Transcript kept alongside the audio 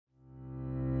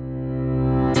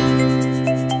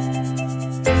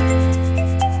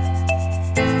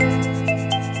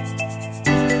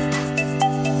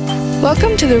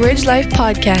Welcome to the Ridge Life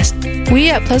Podcast. We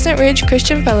at Pleasant Ridge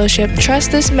Christian Fellowship trust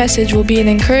this message will be an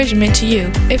encouragement to you.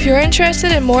 If you're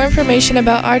interested in more information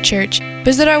about our church,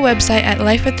 visit our website at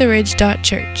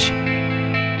lifeattheridge.church.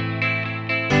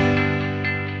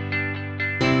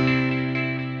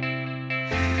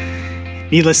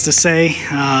 Needless to say,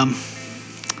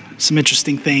 some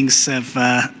interesting things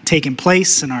have taken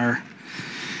place in our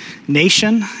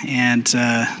nation and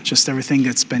just everything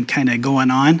that's been kind of going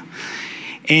on.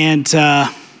 And,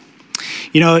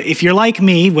 if you're like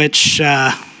me, which,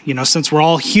 since we're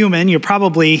all human, you're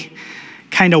probably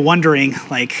kind of wondering,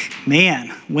 man,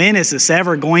 when is this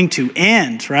ever going to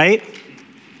end, right?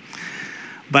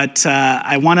 But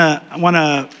I want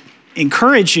to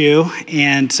encourage you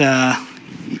and,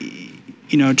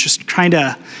 just trying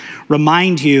to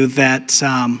remind you that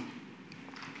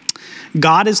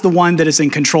God is the one that is in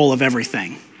control of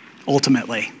everything,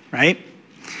 ultimately, right?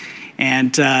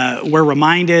 And we're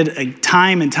reminded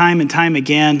time and time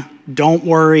again, don't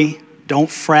worry, don't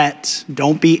fret,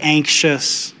 don't be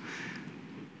anxious.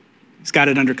 He's got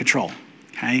it under control,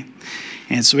 okay?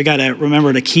 And so we got to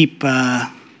remember to keep our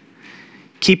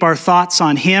thoughts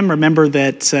on him. Remember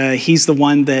that he's the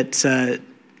one that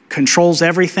controls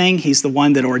everything. He's the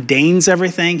one that ordains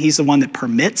everything. He's the one that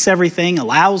permits everything,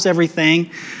 allows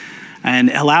everything, and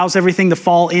allows everything to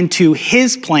fall into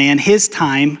his plan, his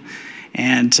time,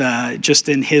 and just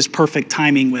in his perfect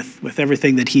timing with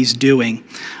everything that he's doing.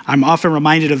 I'm often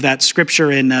reminded of that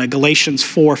scripture in Galatians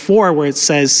 4:4, where it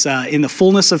says, in the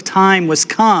fullness of time was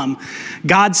come,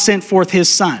 God sent forth his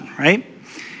son, right?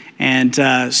 And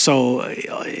so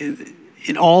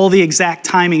in all the exact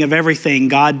timing of everything,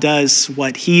 God does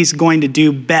what he's going to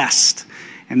do best,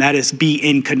 and that is be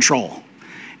in control.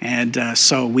 And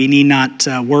so we need not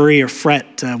worry or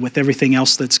fret with everything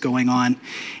else that's going on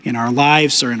in our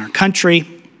lives or in our country,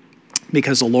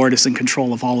 because the Lord is in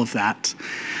control of all of that.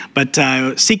 But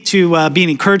seek to be an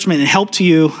encouragement and help to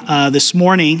you this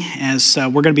morning as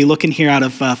we're going to be looking here out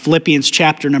of Philippians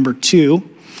chapter number 2.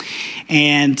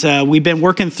 And we've been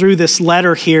working through this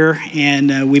letter here,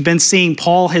 and we've been seeing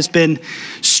Paul has been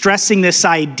stressing this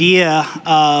idea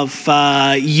of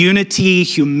unity,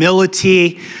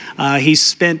 humility. He's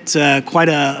spent quite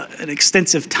an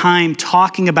extensive time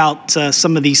talking about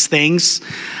some of these things.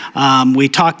 We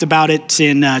talked about it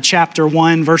in chapter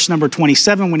 1, verse number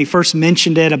 27, when he first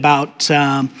mentioned it about,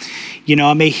 I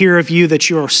may hear of you that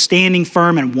you are standing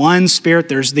firm in one spirit.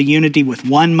 There's the unity with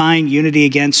one mind, unity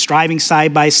again, striving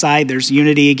side by side. There's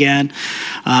unity again.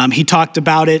 He talked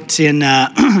about it in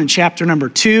chapter number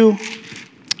 2,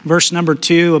 verse number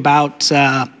 2, about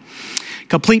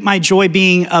complete my joy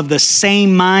being of the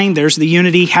same mind. There's the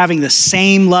unity, having the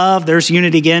same love. There's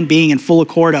unity again, being in full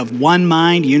accord of one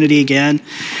mind, unity again.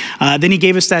 Then he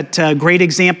gave us that great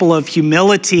example of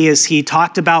humility as he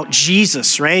talked about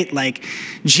Jesus, right? Like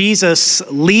Jesus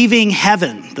leaving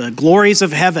heaven, the glories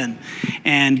of heaven,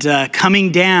 and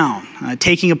coming down,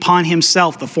 taking upon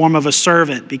himself the form of a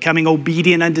servant, becoming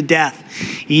obedient unto death,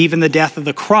 even the death of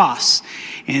the cross.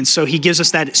 And so he gives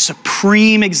us that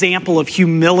supreme example of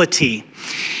humility.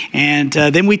 And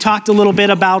then we talked a little bit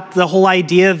about the whole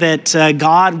idea that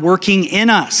God working in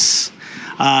us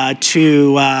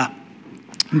to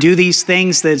do these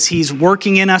things that he's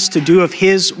working in us to do of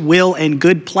his will and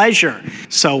good pleasure.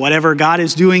 So whatever God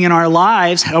is doing in our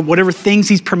lives, whatever things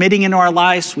he's permitting in our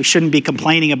lives, we shouldn't be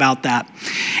complaining about that.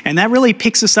 And that really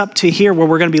picks us up to here where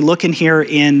we're going to be looking here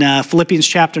in Philippians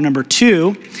chapter number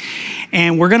 2.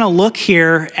 And we're going to look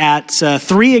here at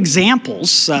 3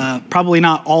 examples, probably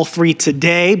not all 3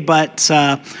 today, but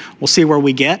we'll see where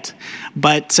we get.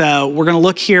 But we're going to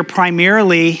look here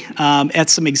primarily at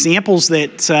some examples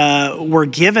that were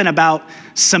given about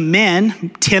some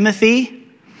men, Timothy,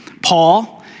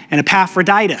 Paul, and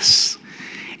Epaphroditus.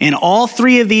 And all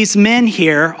 3 of these men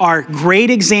here are great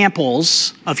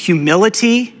examples of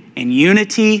humility and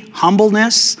unity,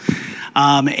 humbleness.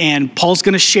 And Paul's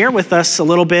going to share with us a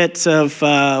little bit of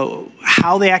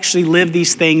how they actually live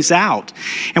these things out.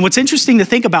 And what's interesting to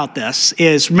think about this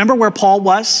is, remember where Paul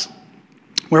was?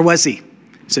 Where was he?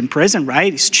 He's in prison,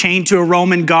 right? He's chained to a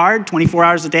Roman guard 24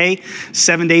 hours a day,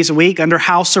 7 days a week, under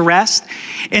house arrest.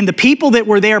 And the people that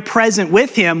were there present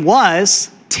with him was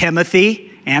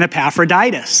Timothy and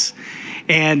Epaphroditus.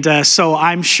 And so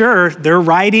I'm sure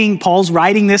Paul's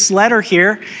writing this letter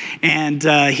here, and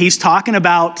he's talking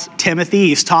about Timothy,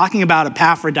 he's talking about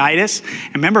Epaphroditus.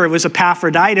 And remember, it was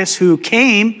Epaphroditus who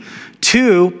came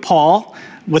to Paul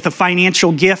with a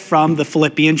financial gift from the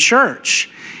Philippian church.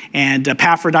 And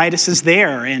Epaphroditus is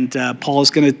there, and Paul is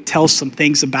going to tell some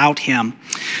things about him.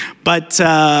 But,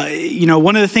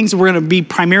 one of the things that we're going to be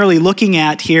primarily looking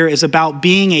at here is about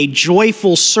being a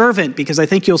joyful servant, because I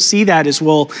think you'll see that as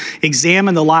we'll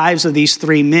examine the lives of these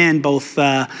three men, both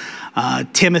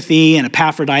Timothy and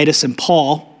Epaphroditus and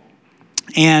Paul.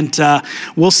 And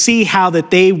we'll see how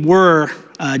that they were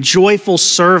joyful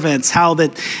servants, how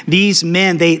that these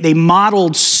men, they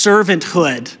modeled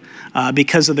servanthood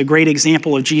because of the great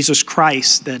example of Jesus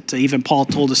Christ that even Paul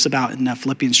told us about in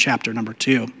Philippians chapter number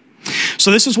 2.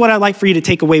 So this is what I'd like for you to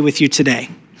take away with you today.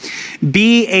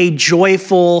 Be a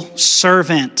joyful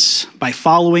servant by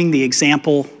following the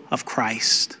example of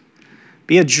Christ.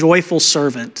 Be a joyful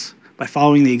servant by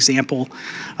following the example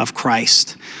of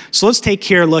Christ. So let's take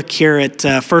a look here at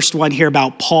first one here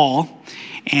about Paul.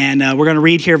 And we're going to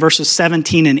read here verses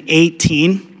 17 and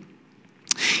 18.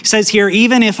 He says here,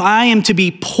 even if I am to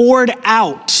be poured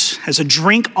out as a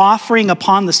drink offering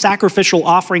upon the sacrificial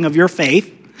offering of your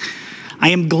faith, I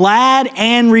am glad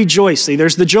and rejoice. See,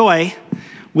 there's the joy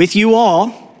with you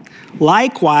all.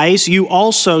 Likewise, you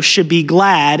also should be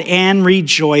glad and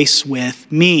rejoice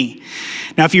with me.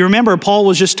 Now, if you remember, Paul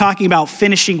was just talking about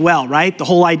finishing well, right? The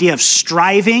whole idea of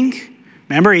striving.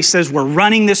 Remember, he says, we're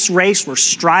running this race, we're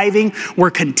striving,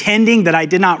 we're contending that I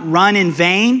did not run in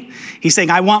vain. He's saying,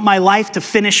 I want my life to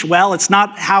finish well. It's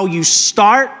not how you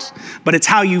start, but it's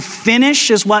how you finish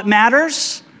is what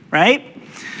matters, right?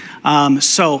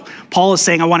 So Paul is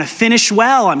saying, I want to finish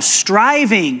well, I'm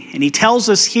striving. And he tells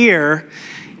us here,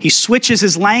 he switches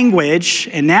his language,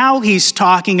 and now he's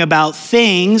talking about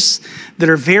things that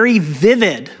are very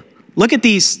vivid. Look at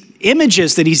these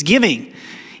images that he's giving.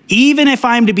 Even if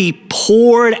I'm to be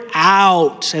poured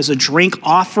out as a drink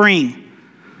offering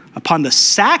upon the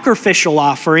sacrificial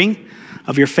offering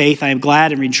of your faith, I am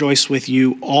glad and rejoice with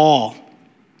you all.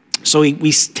 So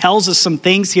he tells us some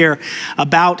things here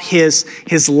about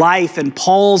his life, and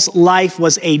Paul's life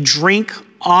was a drink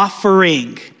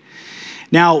offering.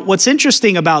 Now, what's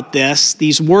interesting about this,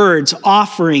 these words,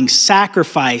 offering,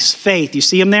 sacrifice, faith, you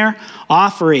see them there?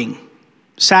 Offering,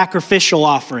 sacrificial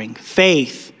offering,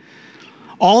 faith.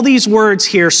 All these words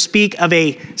here speak of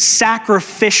a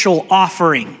sacrificial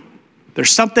offering. There's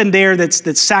something there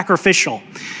that's sacrificial.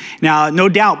 Now, no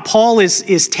doubt, Paul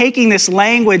is taking this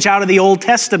language out of the Old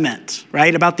Testament,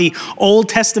 right? About the Old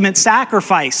Testament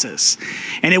sacrifices.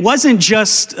 And it wasn't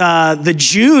just the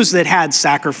Jews that had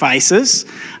sacrifices.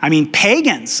 I mean,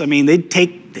 pagans. I mean, they'd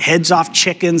take heads off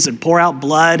chickens and pour out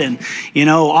blood and,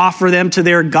 offer them to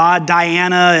their god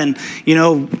Diana and,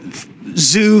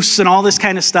 Zeus and all this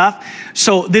kind of stuff.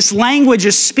 So this language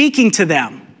is speaking to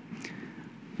them.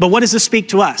 But what does this speak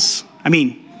to us? I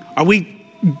mean,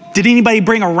 did anybody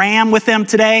bring a ram with them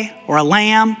today? Or a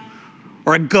lamb?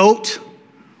 Or a goat?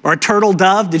 Or a turtle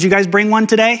dove? Did you guys bring one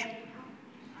today?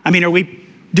 I mean, are we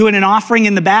doing an offering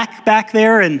in the back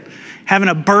there and having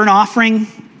a burnt offering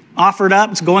offered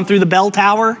up? It's going through the bell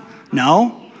tower?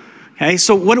 No. Okay,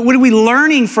 so what are we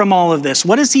learning from all of this?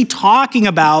 What is he talking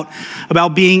about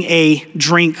being a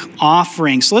drink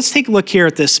offering? So let's take a look here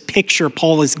at this picture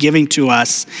Paul is giving to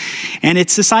us. And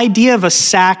it's this idea of a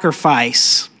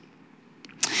sacrifice.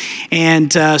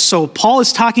 And so Paul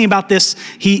is talking about this.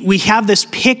 We have this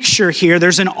picture here.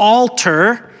 There's an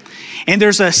altar, and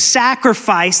there's a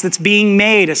sacrifice that's being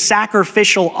made, a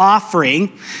sacrificial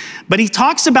offering. But he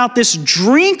talks about this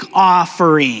drink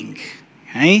offering,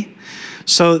 okay?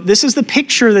 So this is the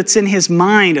picture that's in his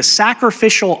mind, a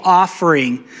sacrificial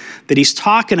offering that he's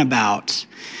talking about.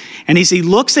 And as he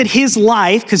looks at his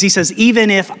life, because he says, even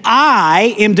if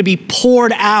I am to be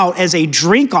poured out as a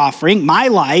drink offering, my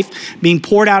life being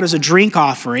poured out as a drink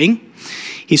offering,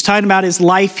 he's talking about his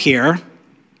life here.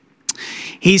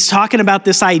 He's talking about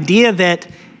this idea that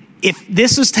if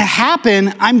this is to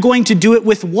happen, I'm going to do it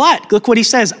with what? Look what he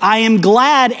says, I am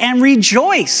glad and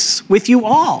rejoice with you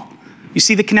all. You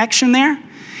see the connection there?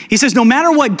 He says, no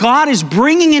matter what God is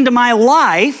bringing into my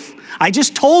life, I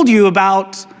just told you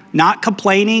about not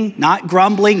complaining, not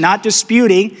grumbling, not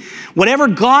disputing. Whatever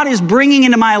God is bringing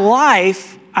into my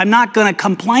life, I'm not going to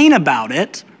complain about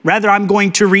it. Rather, I'm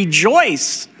going to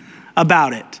rejoice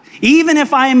about it. Even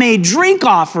if I am a drink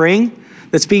offering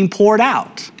that's being poured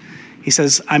out. He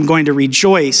says, I'm going to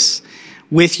rejoice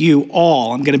with you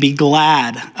all. I'm going to be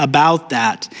glad about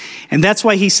that. And that's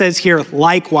why he says here,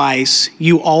 likewise,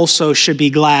 you also should be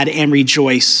glad and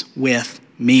rejoice with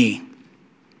me.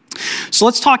 So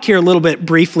let's talk here a little bit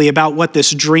briefly about what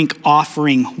this drink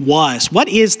offering was. What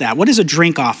is that? What is a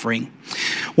drink offering?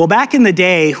 Well, back in the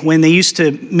day when they used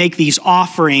to make these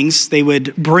offerings, they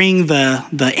would bring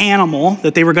the animal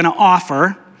that they were going to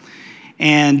offer,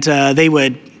 and they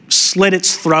would slit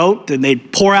its throat, and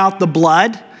they'd pour out the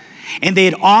blood, and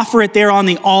they'd offer it there on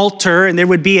the altar, and there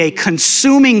would be a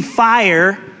consuming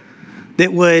fire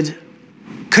that would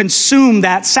consume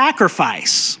that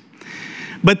sacrifice.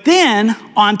 But then,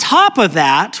 on top of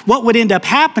that, what would end up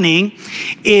happening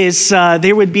is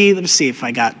there would be, let me see if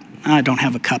I don't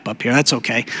have a cup up here. That's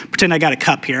okay. Pretend I got a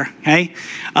cup here, okay?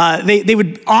 They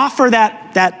would offer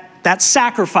that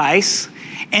sacrifice,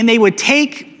 and they would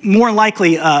take, more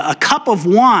likely, a cup of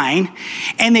wine,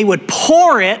 and they would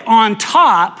pour it on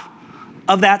top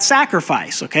of that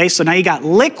sacrifice, okay? So now you got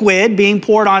liquid being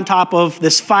poured on top of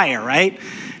this fire, right?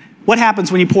 What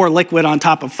happens when you pour liquid on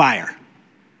top of fire?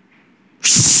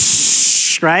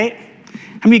 Right?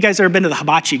 How many of you guys have ever been to the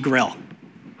hibachi grill?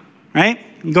 Right?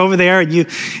 You go over there and you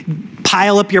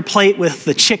pile up your plate with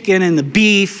the chicken and the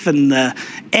beef and the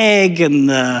egg and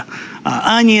the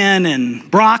onion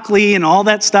and broccoli and all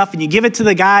that stuff, and you give it to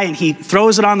the guy and he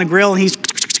throws it on the grill and he's,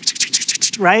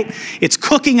 right? It's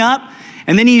cooking up,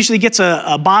 and then he usually gets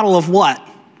a bottle of what?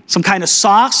 Some kind of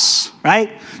sauce,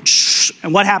 right?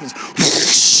 And what happens?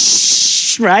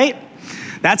 Right?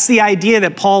 That's the idea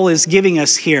that Paul is giving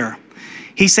us here.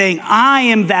 He's saying, I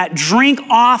am that drink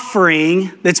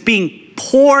offering that's being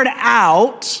poured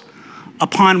out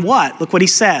upon what? Look what he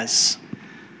says.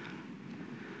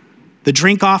 The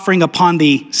drink offering upon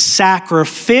the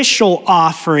sacrificial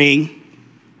offering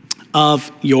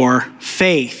of your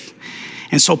faith.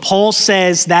 And so Paul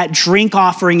says that drink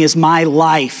offering is my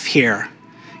life here.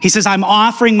 He says, I'm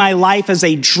offering my life as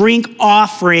a drink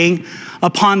offering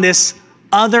upon this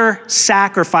other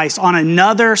sacrifice, on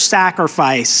another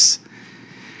sacrifice.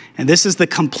 And this is the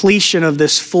completion of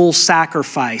this full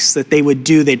sacrifice that they would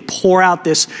do. They'd pour out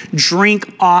this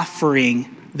drink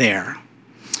offering there.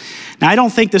 Now, I don't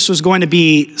think this was going to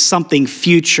be something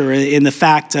future in the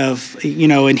fact of,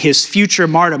 in his future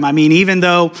martyrdom. I mean, even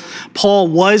though Paul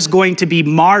was going to be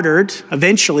martyred,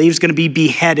 eventually he was going to be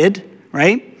beheaded,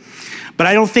 right? But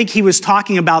I don't think he was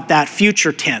talking about that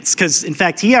future tense, because in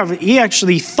fact, he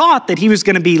actually thought that he was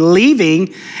going to be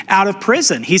leaving out of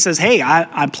prison. He says, hey,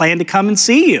 I plan to come and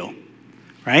see you,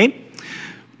 right?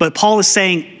 But Paul is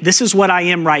saying, this is what I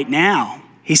am right now.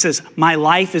 He says, my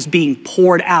life is being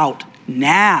poured out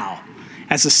now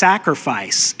as a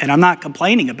sacrifice, and I'm not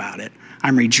complaining about it.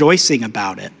 I'm rejoicing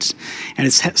about it. And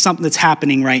it's something that's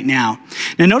happening right now.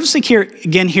 Now notice here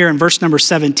in verse number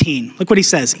 17. Look what he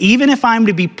says. Even if I'm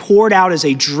to be poured out as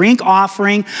a drink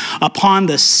offering upon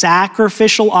the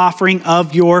sacrificial offering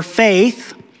of your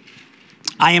faith,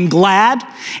 I am glad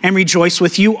and rejoice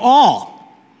with you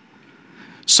all.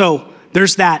 So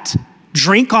there's that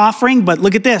drink offering, but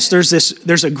look at this.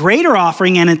 There's a greater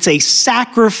offering, and it's a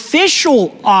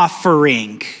sacrificial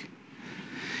offering.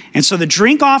 And so the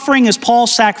drink offering is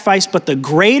Paul's sacrifice, but the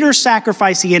greater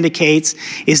sacrifice he indicates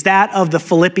is that of the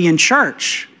Philippian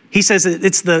church. He says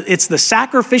it's the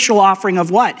sacrificial offering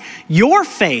of what? Your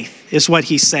faith is what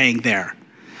he's saying there.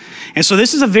 And so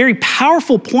this is a very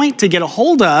powerful point to get a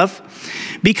hold of,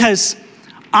 because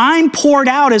I'm poured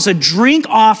out as a drink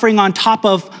offering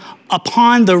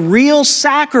upon the real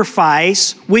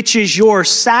sacrifice, which is your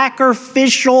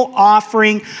sacrificial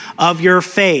offering of your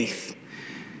faith.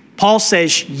 Paul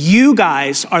says, you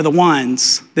guys are the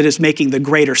ones that is making the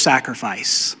greater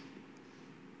sacrifice.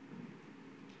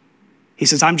 He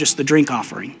says, I'm just the drink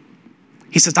offering.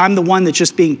 He says, I'm the one that's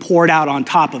just being poured out on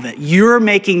top of it. You're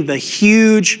making the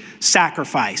huge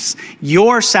sacrifice,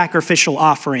 your sacrificial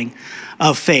offering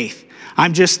of faith.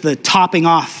 I'm just the topping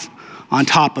off on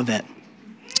top of it.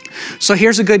 So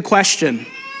here's a good question.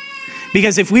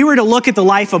 Because if we were to look at the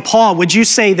life of Paul, would you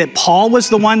say that Paul was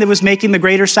the one that was making the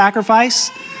greater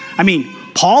sacrifice? I mean,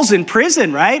 Paul's in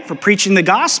prison, right, for preaching the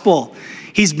gospel.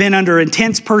 He's been under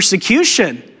intense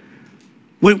persecution.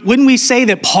 Wouldn't we say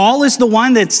that Paul is the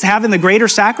one that's having the greater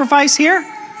sacrifice here?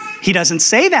 He doesn't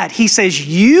say that. He says,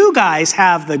 you guys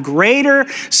have the greater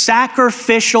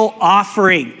sacrificial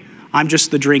offering. I'm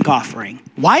just the drink offering.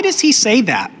 Why does he say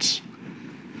that?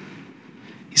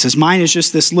 He says, mine is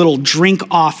just this little drink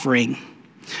offering.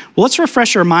 Well, let's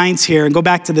refresh our minds here and go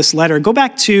back to this letter. Go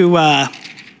back to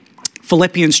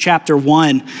Philippians chapter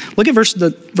 1. Look at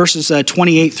verses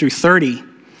 28 through 30.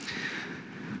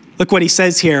 Look what he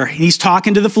says here. He's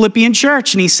talking to the Philippian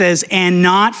church, and he says, and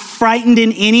not frightened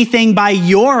in anything by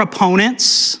your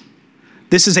opponents.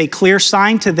 This is a clear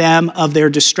sign to them of their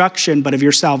destruction, but of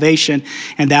your salvation,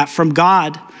 and that from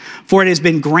God. For it has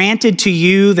been granted to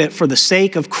you that for the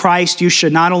sake of Christ, you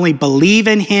should not only believe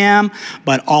in him,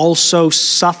 but also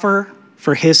suffer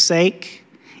for his sake.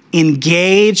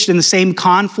 Engaged in the same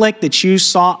conflict that you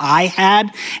saw I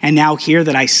had, and now hear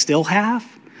that I still have.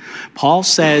 Paul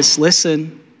says,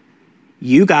 listen,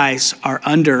 you guys are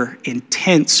under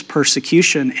intense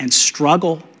persecution and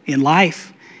struggle in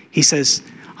life. He says,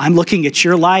 I'm looking at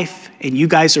your life, and you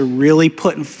guys are really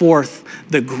putting forth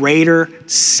the greater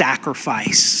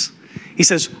sacrifice. He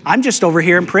says, I'm just over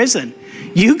here in prison.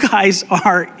 You guys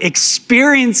are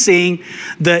experiencing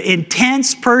the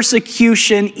intense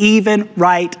persecution even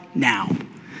right now.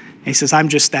 And he says, I'm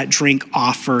just that drink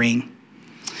offering.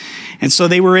 And so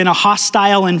they were in a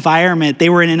hostile environment. They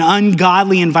were in an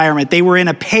ungodly environment. They were in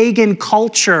a pagan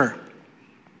culture.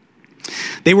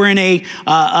 They were in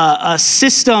a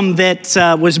system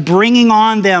that was bringing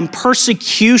on them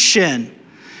persecution.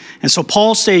 And so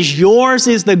Paul says, yours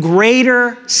is the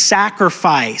greater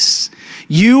sacrifice.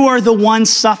 You are the one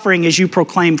suffering as you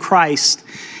proclaim Christ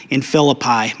in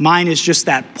Philippi. Mine is just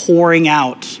that pouring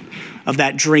out of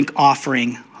that drink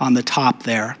offering on the top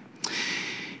there.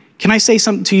 Can I say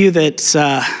something to you that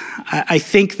I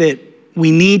think that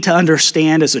we need to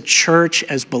understand as a church,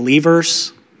 as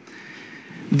believers?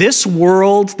 This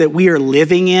world that we are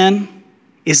living in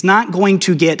is not going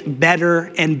to get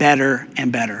better and better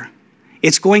and better.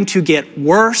 It's going to get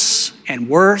worse and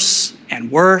worse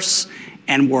and worse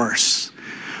and worse.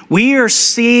 We are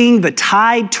seeing the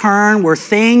tide turn where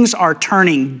things are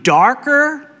turning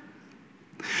darker.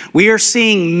 We are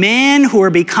seeing men who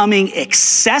are becoming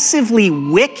excessively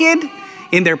wicked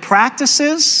in their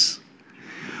practices.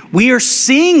 We are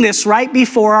seeing this right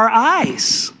before our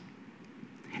eyes.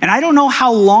 And I don't know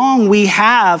how long we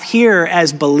have here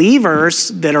as believers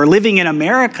that are living in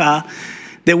America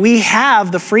that we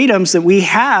have the freedoms that we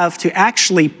have to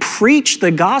actually preach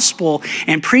the gospel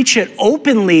and preach it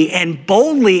openly and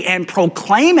boldly and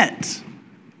proclaim it.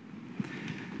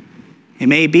 It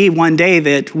may be one day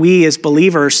that we as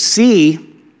believers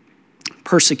see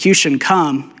persecution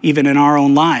come even in our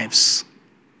own lives.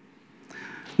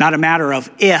 Not a matter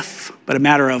of if, but a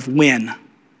matter of when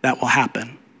that will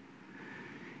happen.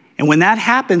 And when that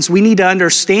happens, we need to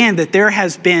understand that there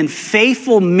has been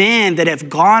faithful men that have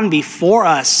gone before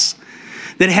us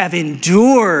that have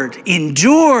endured,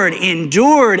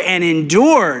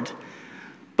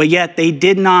 but yet they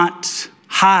did not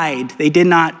hide. They did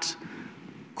not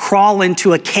crawl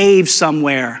into a cave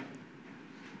somewhere.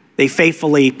 They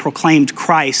faithfully proclaimed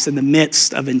Christ in the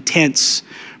midst of intense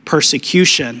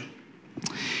persecution.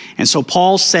 And so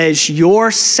Paul says, your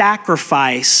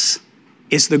sacrifice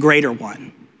is the greater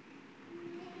one.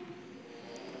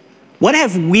 What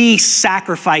have we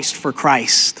sacrificed for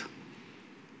Christ?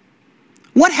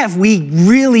 What have we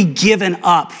really given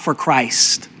up for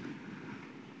Christ?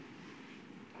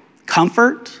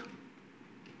 Comfort?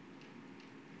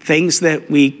 Things that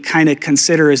we kind of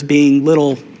consider as being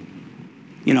little,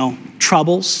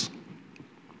 troubles?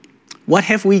 What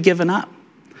have we given up?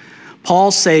 Paul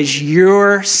says,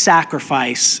 your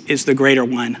sacrifice is the greater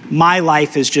one. My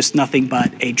life is just nothing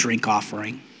but a drink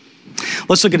offering.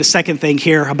 Let's look at a second thing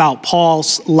here about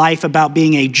Paul's life, about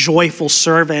being a joyful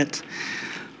servant.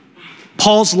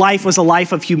 Paul's life was a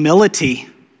life of humility.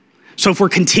 So if we're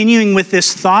continuing with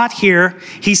this thought here,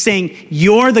 he's saying,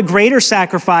 you're the greater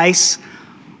sacrifice.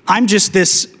 I'm just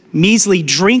this measly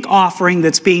drink offering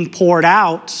that's being poured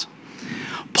out.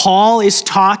 Paul is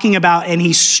talking about, and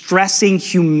he's stressing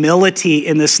humility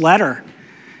in this letter.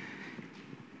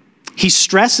 He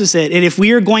stresses it. And if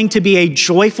we are going to be a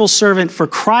joyful servant for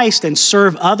Christ and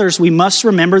serve others, we must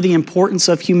remember the importance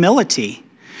of humility.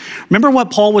 Remember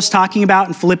what Paul was talking about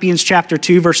in Philippians chapter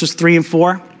 2, verses 3 and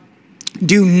 4?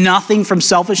 Do nothing from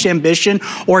selfish ambition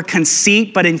or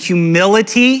conceit, but in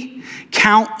humility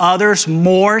count others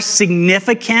more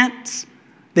significant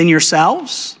than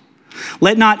yourselves.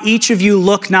 Let not each of you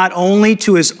look not only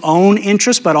to his own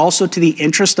interest, but also to the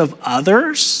interest of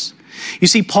others. You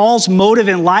see, Paul's motive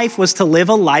in life was to live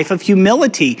a life of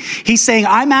humility. He's saying,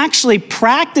 I'm actually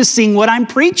practicing what I'm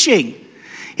preaching.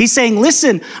 He's saying,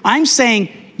 listen, I'm saying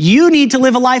you need to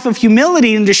live a life of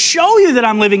humility, and to show you that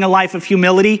I'm living a life of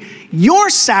humility, your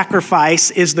sacrifice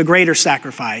is the greater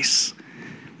sacrifice.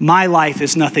 My life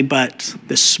is nothing but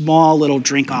the small little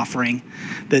drink offering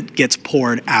that gets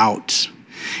poured out.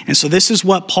 And so this is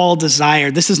what Paul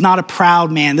desired. This is not a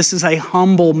proud man. This is a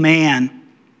humble man.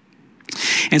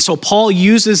 And so Paul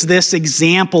uses this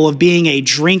example of being a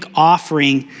drink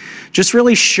offering, just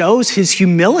really shows his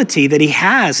humility that he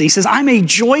has. He says, I'm a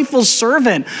joyful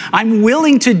servant. I'm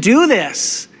willing to do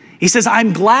this. He says,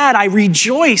 I'm glad, I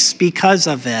rejoice because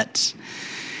of it.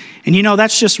 And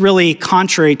that's just really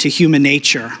contrary to human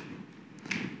nature,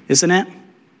 isn't it?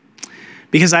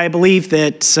 Because I believe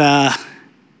that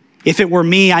if it were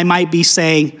me, I might be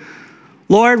saying,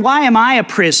 Lord, why am I a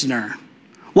prisoner?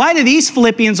 Why do these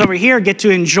Philippians over here get to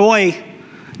enjoy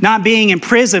not being in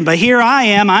prison, but here I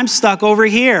am, I'm stuck over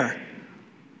here.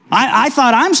 I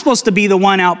thought I'm supposed to be the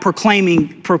one out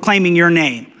proclaiming your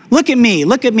name. Look at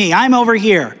me, I'm over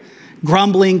here,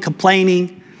 grumbling,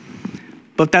 complaining.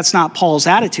 But that's not Paul's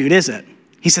attitude, is it?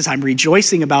 He says, I'm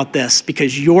rejoicing about this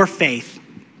because your faith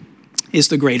is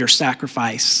the greater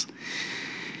sacrifice.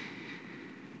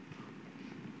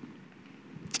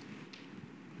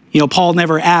 Paul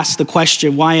never asked the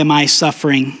question, why am I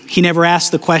suffering? He never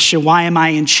asked the question, why am I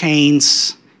in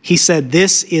chains? He said,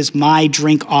 this is my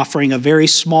drink offering, a very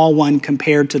small one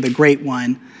compared to the great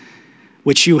one,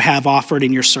 which you have offered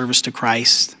in your service to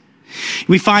Christ.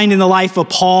 We find in the life of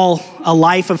Paul a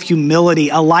life of humility,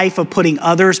 a life of putting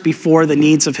others before the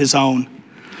needs of his own.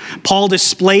 Paul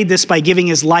displayed this by giving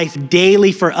his life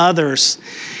daily for others.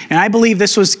 And I believe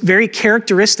this was very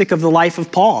characteristic of the life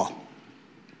of Paul.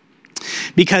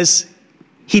 Because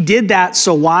he did that,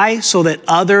 so why? So that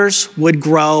others would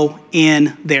grow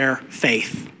in their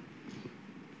faith.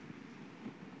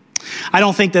 I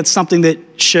don't think that's something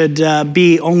that should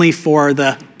be only for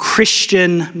the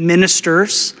Christian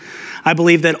ministers. I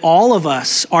believe that all of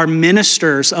us are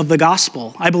ministers of the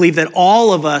gospel. I believe that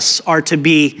all of us are to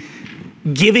be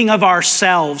giving of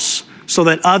ourselves so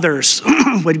that others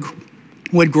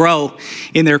would grow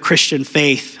in their Christian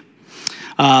faith.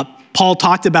 Paul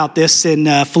talked about this in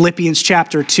Philippians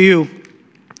chapter 2,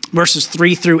 verses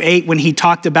 3 through 8, when he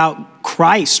talked about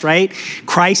Christ, right?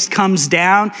 Christ comes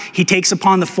down. He takes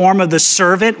upon the form of the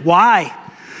servant. Why?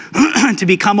 To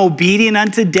become obedient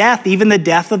unto death, even the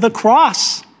death of the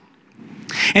cross.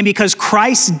 And because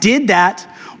Christ did that,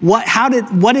 what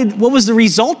was the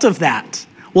result of that?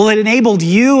 Well, it enabled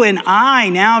you and I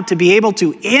now to be able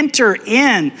to enter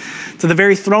in to the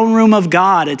very throne room of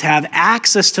God and to have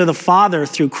access to the Father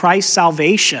through Christ's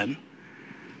salvation.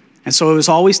 And so it was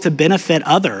always to benefit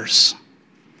others.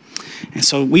 And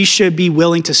so we should be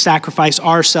willing to sacrifice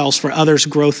ourselves for others'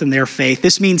 growth in their faith.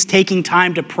 This means taking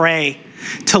time to pray,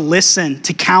 to listen,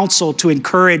 to counsel, to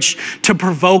encourage, to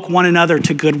provoke one another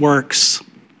to good works.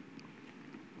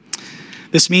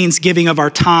 This means giving of our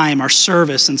time, our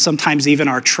service, and sometimes even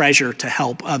our treasure to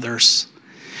help others.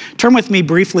 Turn with me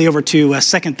briefly over to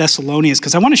 2 Thessalonians,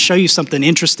 because I want to show you something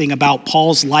interesting about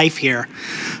Paul's life here.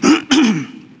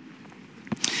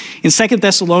 In 2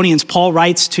 Thessalonians, Paul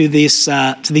writes to these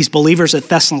believers at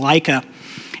Thessalonica,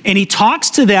 and he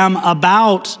talks to them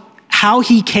about how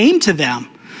he came to them.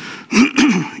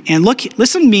 And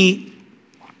listen to me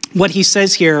what he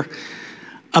says here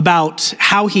about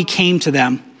how he came to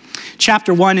them.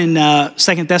 Chapter 1 in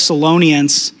 2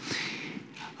 Thessalonians,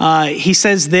 he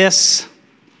says this.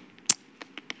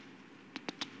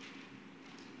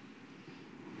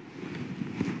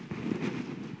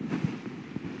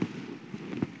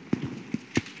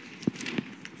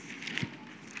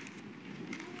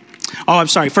 Oh, I'm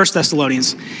sorry, 1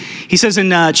 Thessalonians. He says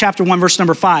in chapter 1, verse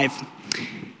number 5,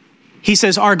 he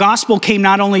says, our gospel came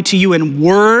not only to you in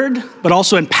word, but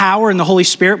also in power in the Holy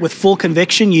Spirit with full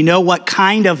conviction. You know what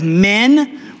kind of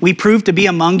men we proved to be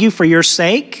among you for your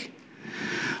sake.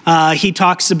 He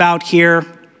talks about here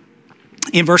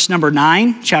in verse number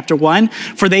 9, chapter 1,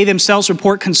 for they themselves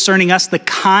report concerning us the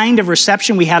kind of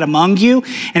reception we had among you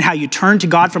and how you turned to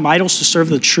God from idols to serve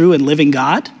the true and living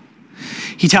God.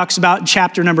 He talks about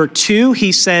chapter number 2,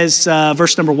 he says,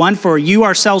 verse number 1, for you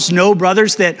ourselves know,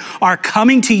 brothers, that our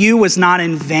coming to you was not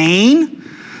in vain.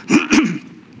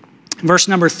 Verse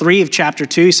number 3 of chapter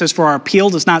 2, he says, for our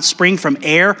appeal does not spring from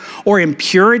error or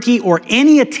impurity or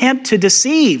any attempt to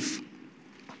deceive.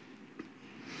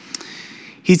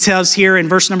 He tells here in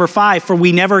verse number 5, for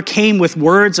we never came with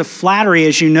words of flattery,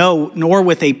 as you know, nor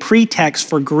with a pretext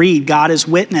for greed. God is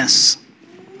witness.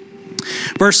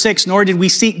 Verse 6, nor did we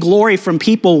seek glory from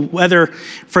people, whether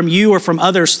from you or from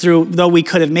others, though we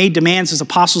could have made demands as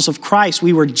apostles of Christ.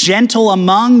 We were gentle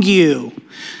among you.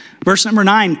 Verse number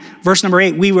 9, verse number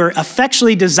 8, we were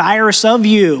affectionately desirous of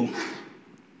you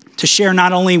to share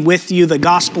not only with you the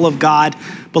gospel of God,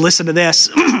 but listen to this,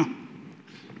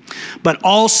 but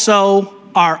also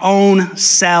our own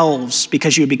selves,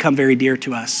 because you have become very dear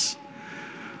to us.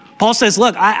 Paul says,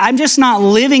 look, I'm just not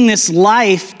living this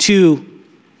life to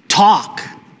talk.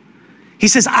 He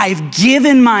says, I've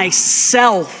given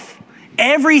myself,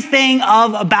 everything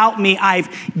about me, I've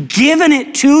given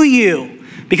it to you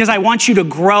because I want you to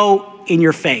grow in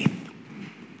your faith.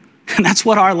 And that's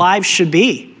what our lives should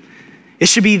be. It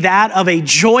should be that of a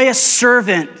joyous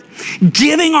servant,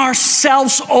 giving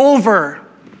ourselves over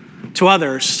to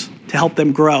others to help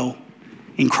them grow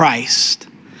in Christ.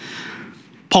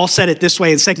 Paul said it this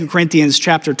way in 2 Corinthians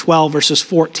chapter 12, verses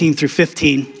 14 through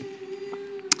 15.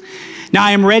 Now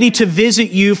I am ready to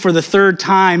visit you for the third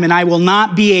time, and I will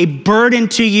not be a burden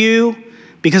to you,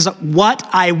 Because what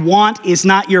I want is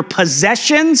not your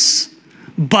possessions,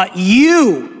 but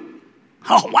you.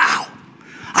 Oh, wow.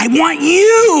 I want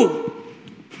you.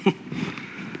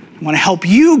 I want to help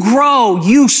you grow.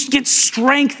 You get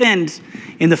strengthened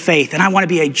in the faith. And I want to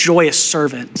be a joyous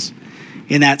servant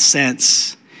in that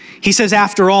sense. He says,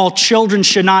 after all, children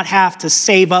should not have to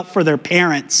save up for their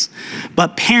parents,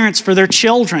 but parents for their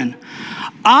children.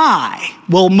 I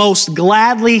will most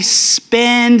gladly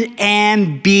spend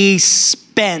and be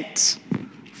spent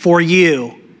for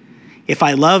you. If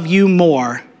I love you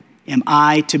more, am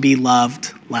I to be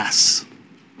loved less?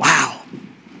 Wow.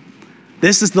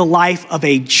 This is the life of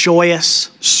a joyous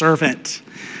servant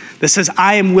that says,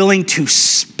 I am willing to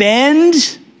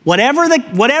spend whatever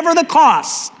the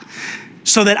cost,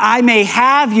 so that I may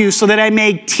have you, so that I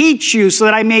may teach you, so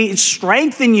that I may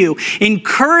strengthen you,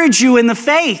 encourage you in the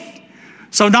faith.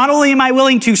 So not only am I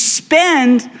willing to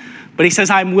spend, but he says,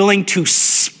 I'm willing to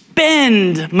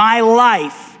spend my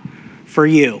life for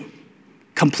you.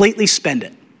 Completely spend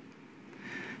it.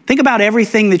 Think about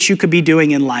everything that you could be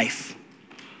doing in life.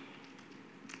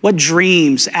 What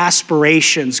dreams,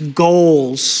 aspirations,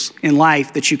 goals in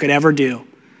life that you could ever do.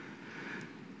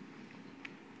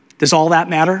 Does all that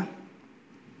matter?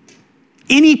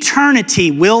 In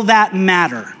eternity, will that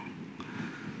matter?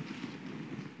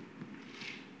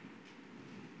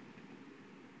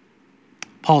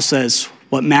 Paul says,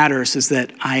 what matters is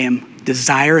that I am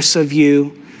desirous of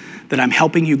you, that I'm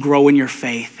helping you grow in your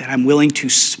faith, that I'm willing to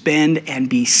spend and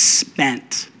be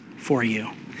spent for you.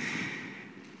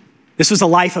 This was a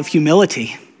life of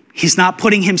humility. He's not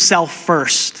putting himself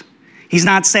first. He's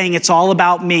not saying it's all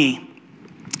about me.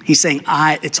 He's saying,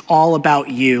 it's all about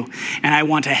you, and I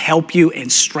want to help you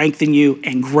and strengthen you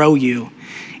and grow you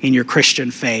in your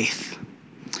Christian faith.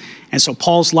 And so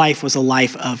Paul's life was a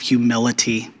life of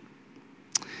humility.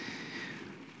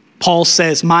 Paul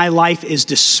says, my life is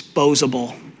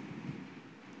disposable.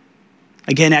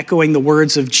 Again, echoing the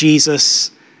words of Jesus,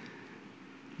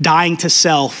 dying to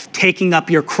self, taking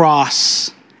up your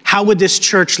cross. How would this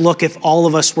church look if all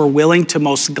of us were willing to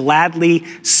most gladly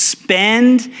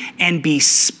spend and be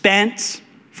spent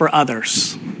for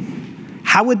others?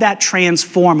 How would that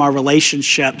transform our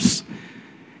relationships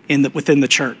within the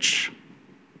church?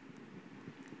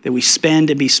 That we spend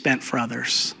and be spent for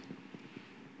others.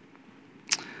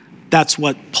 That's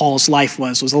what Paul's life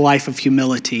was a life of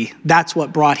humility. That's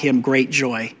what brought him great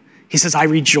joy. He says, I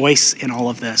rejoice in all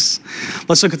of this.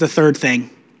 Let's look at the third thing.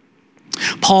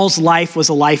 Paul's life was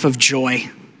a life of joy.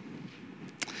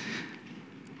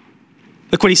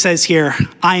 Look what he says here.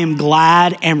 I am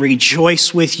glad and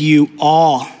rejoice with you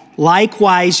all.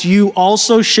 Likewise, you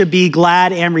also should be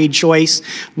glad and rejoice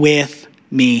with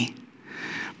me.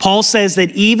 Paul says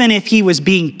that even if he was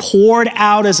being poured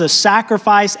out as a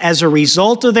sacrifice as a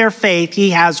result of their faith, he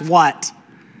has what?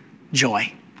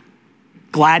 Joy.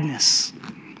 Gladness.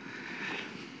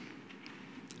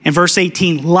 In verse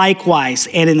 18, likewise,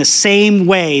 and in the same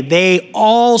way, they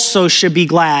also should be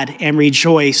glad and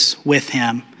rejoice with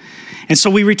him. And so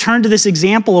we return to this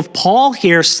example of Paul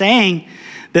here saying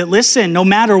that, listen, no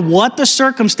matter what the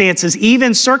circumstances,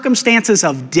 even circumstances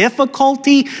of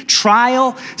difficulty,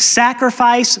 trial,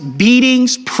 sacrifice,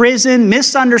 beatings, prison,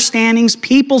 misunderstandings,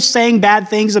 people saying bad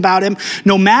things about him,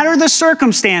 no matter the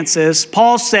circumstances,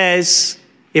 Paul says,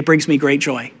 it brings me great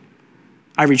joy.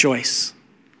 I rejoice.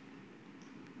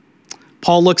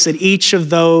 Paul looks at each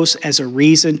of those as a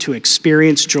reason to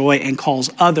experience joy and calls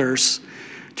others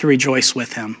to rejoice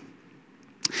with him.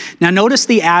 Now notice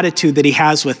the attitude that he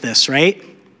has with this, right?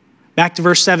 Back to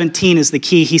verse 17 is the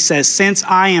key. He says, since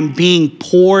I am being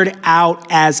poured out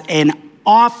as an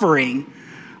offering,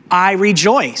 I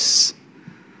rejoice.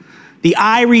 The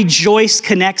I rejoice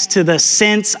connects to the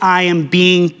since I am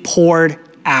being poured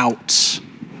out.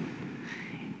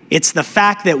 It's the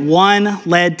fact that one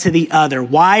led to the other.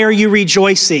 Why are you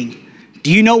rejoicing? Do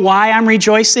you know why I'm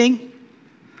rejoicing?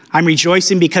 I'm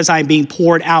rejoicing because I'm being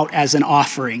poured out as an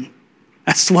offering.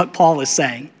 That's what Paul is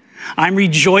saying. I'm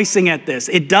rejoicing at this.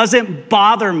 It doesn't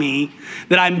bother me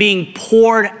that I'm being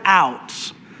poured out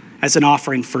as an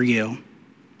offering for you.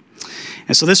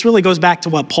 And so this really goes back to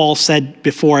what Paul said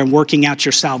before in working out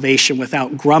your salvation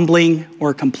without grumbling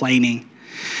or complaining.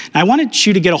 Now, I wanted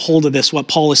you to get a hold of this, what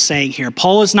Paul is saying here.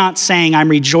 Paul is not saying I'm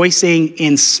rejoicing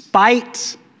in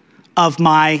spite of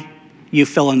my, you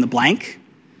fill in the blank.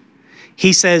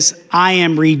 He says, I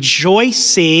am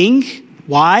rejoicing.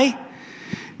 Why?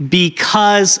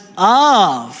 Because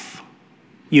of,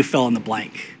 you fill in the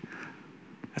blank.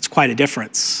 That's quite a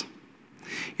difference.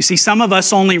 You see, some of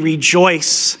us only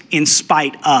rejoice in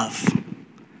spite of.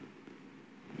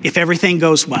 If everything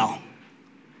goes well,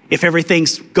 if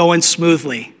everything's going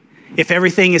smoothly, if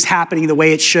everything is happening the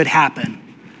way it should happen.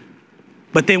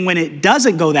 But then when it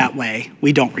doesn't go that way,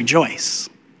 we don't rejoice.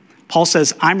 Paul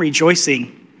says, I'm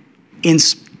rejoicing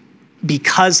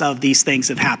because of these things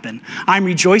that happen. I'm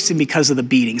rejoicing because of the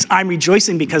beatings. I'm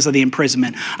rejoicing because of the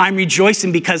imprisonment. I'm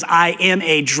rejoicing because I am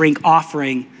a drink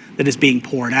offering that is being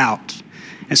poured out.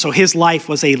 And so his life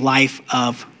was a life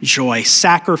of joy,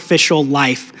 sacrificial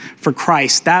life for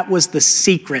Christ. That was the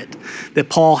secret that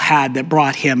Paul had that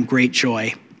brought him great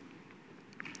joy.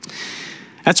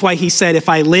 That's why he said, if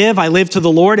I live to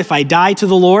the Lord. If I die, to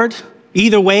the Lord.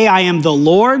 Either way, I am the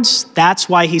Lord's. That's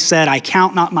why he said, I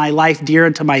count not my life dear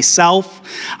unto myself.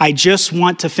 I just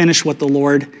want to finish what the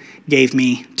Lord gave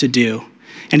me to do.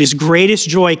 And his greatest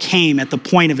joy came at the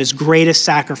point of his greatest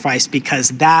sacrifice, because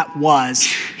that was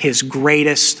his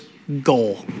greatest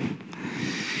goal.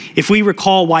 If we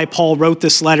recall why Paul wrote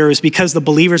this letter, is because the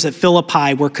believers at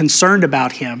Philippi were concerned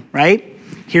about him, right?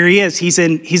 Here he is.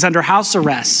 He's under house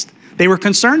arrest. They were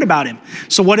concerned about him.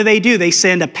 So what do? They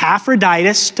send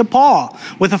Epaphroditus to Paul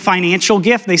with a financial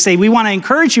gift. They say, we want to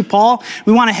encourage you, Paul.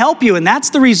 We want to help you. And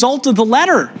that's the result of the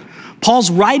letter.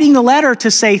 Paul's writing the letter to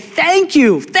say, thank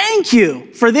you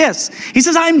for this. He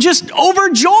says, I'm just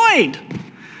overjoyed.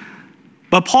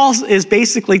 But Paul is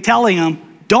basically telling him,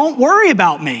 don't worry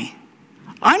about me.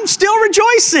 I'm still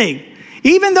rejoicing.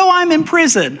 Even though I'm in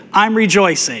prison, I'm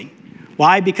rejoicing.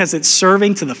 Why? Because it's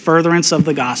serving to the furtherance of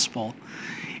the gospel.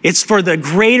 It's for the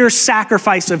greater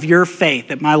sacrifice of your faith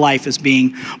that my life is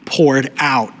being poured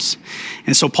out.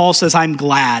 And so Paul says, I'm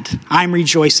glad. I'm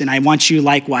rejoicing. I want you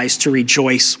likewise to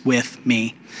rejoice with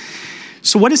me.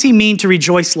 So what does he mean to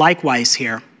rejoice likewise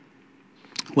here?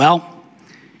 Well,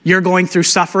 you're going through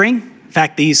suffering. In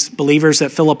fact, these believers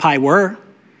at Philippi were.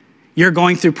 You're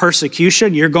going through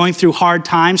persecution. You're going through hard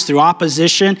times, through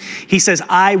opposition. He says,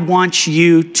 I want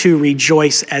you to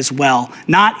rejoice as well.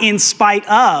 Not in spite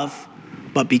of,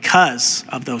 but because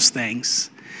of those things.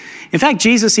 In fact,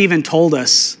 Jesus even told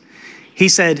us, he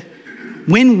said,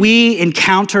 when we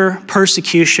encounter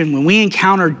persecution, when we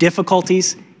encounter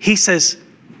difficulties, he says,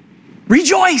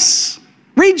 rejoice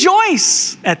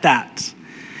at that.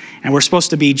 And we're supposed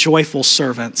to be joyful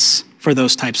servants for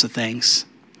those types of things.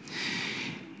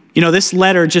 You know, this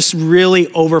letter just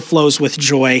really overflows with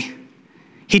joy.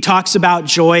 He talks about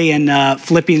joy in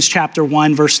Philippians chapter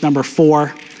 1, verse number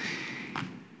 4.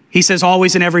 He says,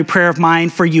 always in every prayer of mine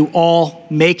for you all,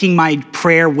 making my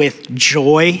prayer with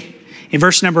joy. In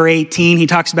verse number 18, he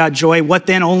talks about joy. What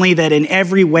then? Only that in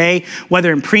every way,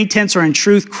 whether in pretense or in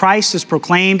truth, Christ is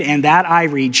proclaimed, and that I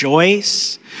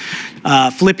rejoice.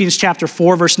 Philippians chapter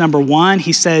 4, verse number 1,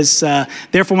 he says,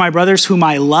 therefore, my brothers, whom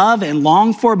I love and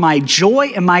long for, my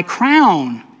joy and my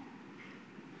crown.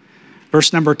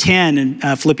 Verse number 10 in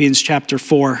Philippians chapter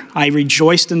 4, I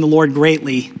rejoiced in the Lord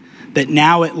greatly, that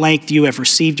now at length you have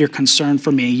received your concern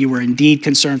for me. You were indeed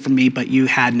concerned for me, but you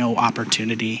had no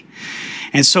opportunity.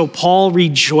 And so Paul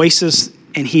rejoices,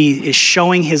 and he is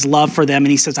showing his love for them.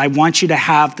 And he says, I want you to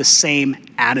have the same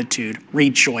attitude.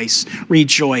 Rejoice.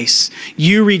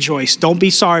 You rejoice. Don't be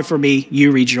sorry for me.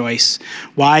 You rejoice.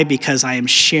 Why? Because I am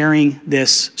sharing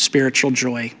this spiritual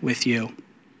joy with you.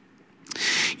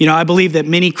 You know, I believe that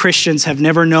many Christians have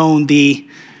never known the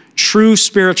true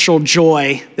spiritual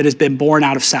joy that has been born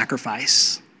out of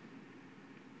sacrifice.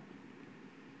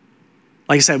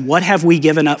 Like I said, what have we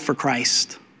given up for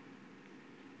Christ?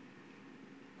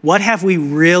 What have we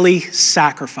really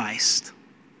sacrificed?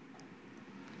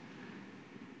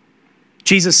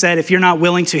 Jesus said, if you're not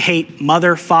willing to hate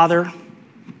mother, father,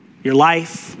 your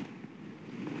life,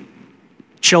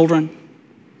 children,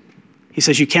 he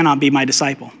says, you cannot be my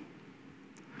disciple.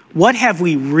 What have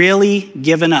we really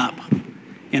given up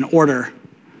in order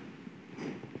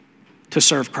to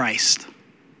serve Christ?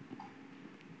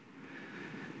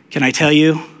 Can I tell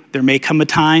you, there may come a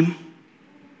time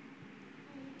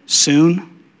soon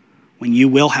when you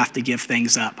will have to give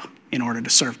things up in order to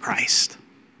serve Christ.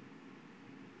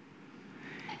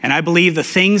 And I believe the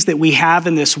things that we have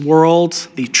in this world,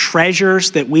 the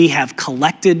treasures that we have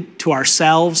collected to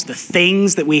ourselves, the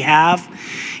things that we have,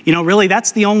 you know, really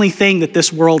that's the only thing that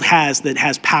this world has that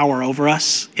has power over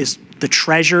us, is the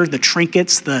treasure, the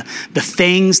trinkets, the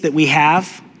things that we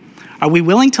have. Are we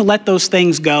willing to let those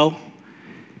things go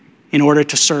in order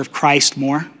to serve Christ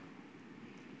more?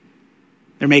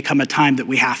 There may come a time that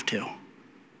we have to.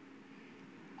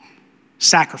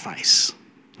 Sacrifice,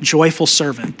 joyful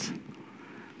servant.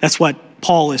 That's what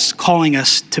Paul is calling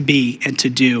us to be and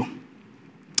to do.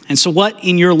 And so what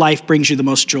in your life brings you the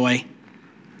most joy?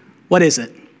 What is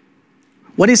it?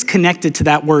 What is connected to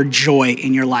that word joy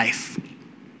in your life?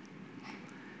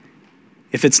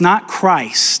 If it's not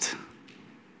Christ,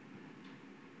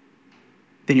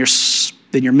 then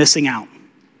you're missing out.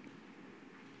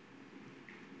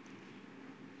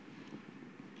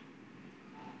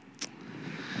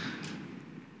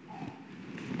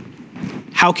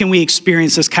 How can we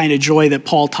experience this kind of joy that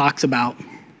Paul talks about?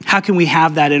 How can we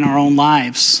have that in our own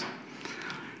lives?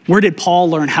 Where did Paul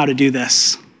learn how to do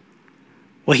this?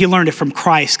 Well, he learned it from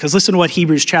Christ, because listen to what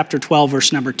Hebrews chapter 12,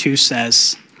 verse number 2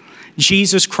 says.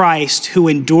 Jesus Christ, who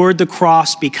endured the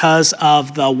cross because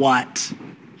of the what?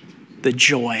 The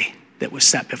joy that was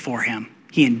set before him.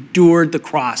 He endured the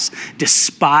cross,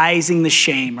 despising the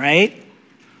shame, right?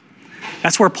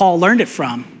 That's where Paul learned it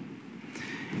from.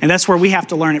 And that's where we have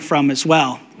to learn it from as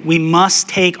well. We must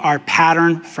take our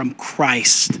pattern from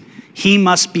Christ. He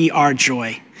must be our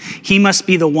joy. He must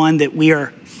be the one that we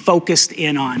are focused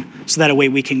in on, so that a way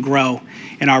we can grow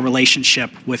in our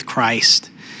relationship with Christ.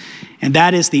 And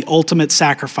that is the ultimate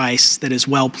sacrifice that is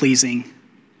well-pleasing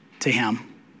to him.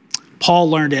 Paul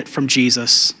learned it from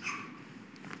Jesus.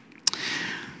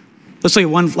 Let's look at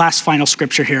one last final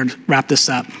scripture here to wrap this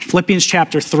up. Philippians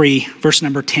chapter 3, verse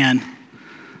number 10.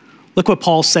 Look what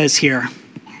Paul says here.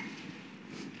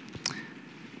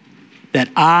 That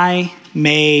I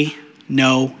may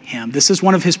know him. This is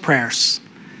one of his prayers.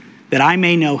 That I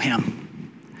may know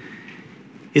him.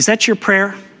 Is that your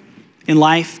prayer in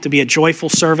life? To be a joyful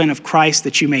servant of Christ,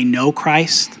 that you may know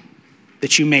Christ?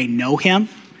 That you may know him?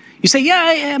 You say,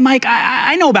 yeah, Mike,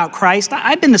 I know about Christ.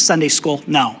 I've been to Sunday school.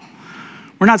 No,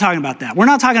 we're not talking about that. We're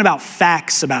not talking about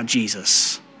facts about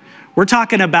Jesus. We're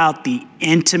talking about the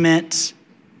intimate,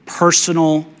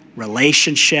 personal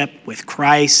relationship with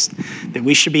Christ that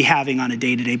we should be having on a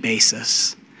day-to-day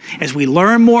basis. As we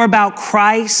learn more about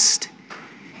Christ,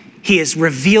 he is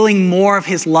revealing more of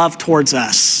his love towards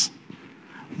us.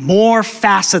 More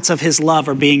facets of his love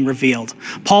are being revealed.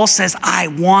 Paul says, I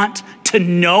want to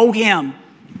know him.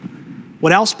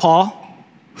 What else, Paul?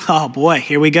 Oh boy,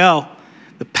 here we go.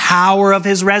 The power of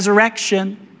his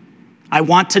resurrection. I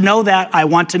want to know that. I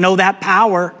want to know that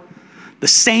power. The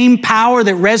same power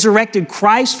that resurrected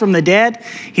Christ from the dead.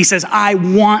 He says, I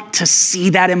want to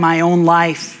see that in my own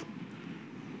life.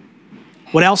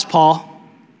 What else, Paul?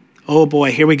 Oh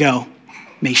boy, here we go.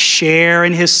 May share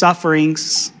in his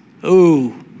sufferings.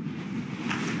 Ooh,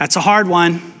 that's a hard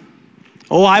one.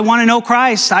 Oh, I want to know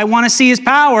Christ. I want to see his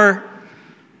power.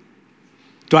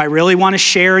 Do I really want to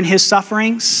share in his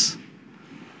sufferings?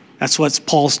 That's what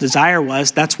Paul's desire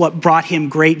was. That's what brought him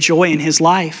great joy in his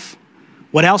life.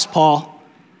 What else, Paul?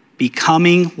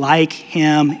 Becoming like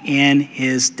him in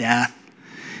his death.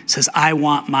 It says, I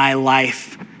want my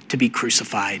life to be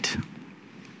crucified.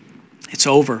 It's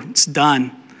over. It's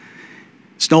done.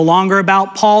 It's no longer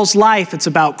about Paul's life. It's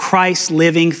about Christ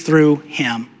living through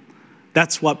him.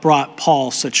 That's what brought Paul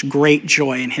such great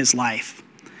joy in his life.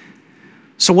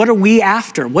 So what are we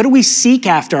after? What do we seek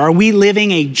after? Are we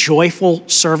living a joyful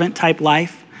servant type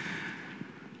life?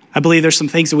 I believe there's some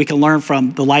things that we can learn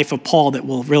from the life of Paul that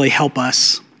will really help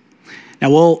us. Now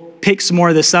we'll pick some more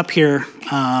of this up here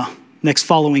next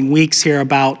following weeks here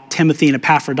about Timothy and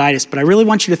Epaphroditus, but I really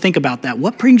want you to think about that.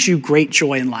 What brings you great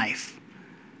joy in life?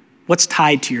 What's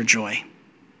tied to your joy?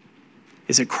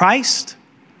 Is it Christ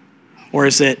or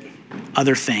is it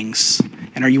other things?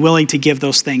 And are you willing to give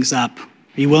those things up?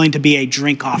 Are you willing to be a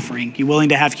drink offering? Are you willing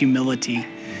to have humility?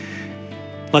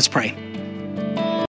 Let's pray.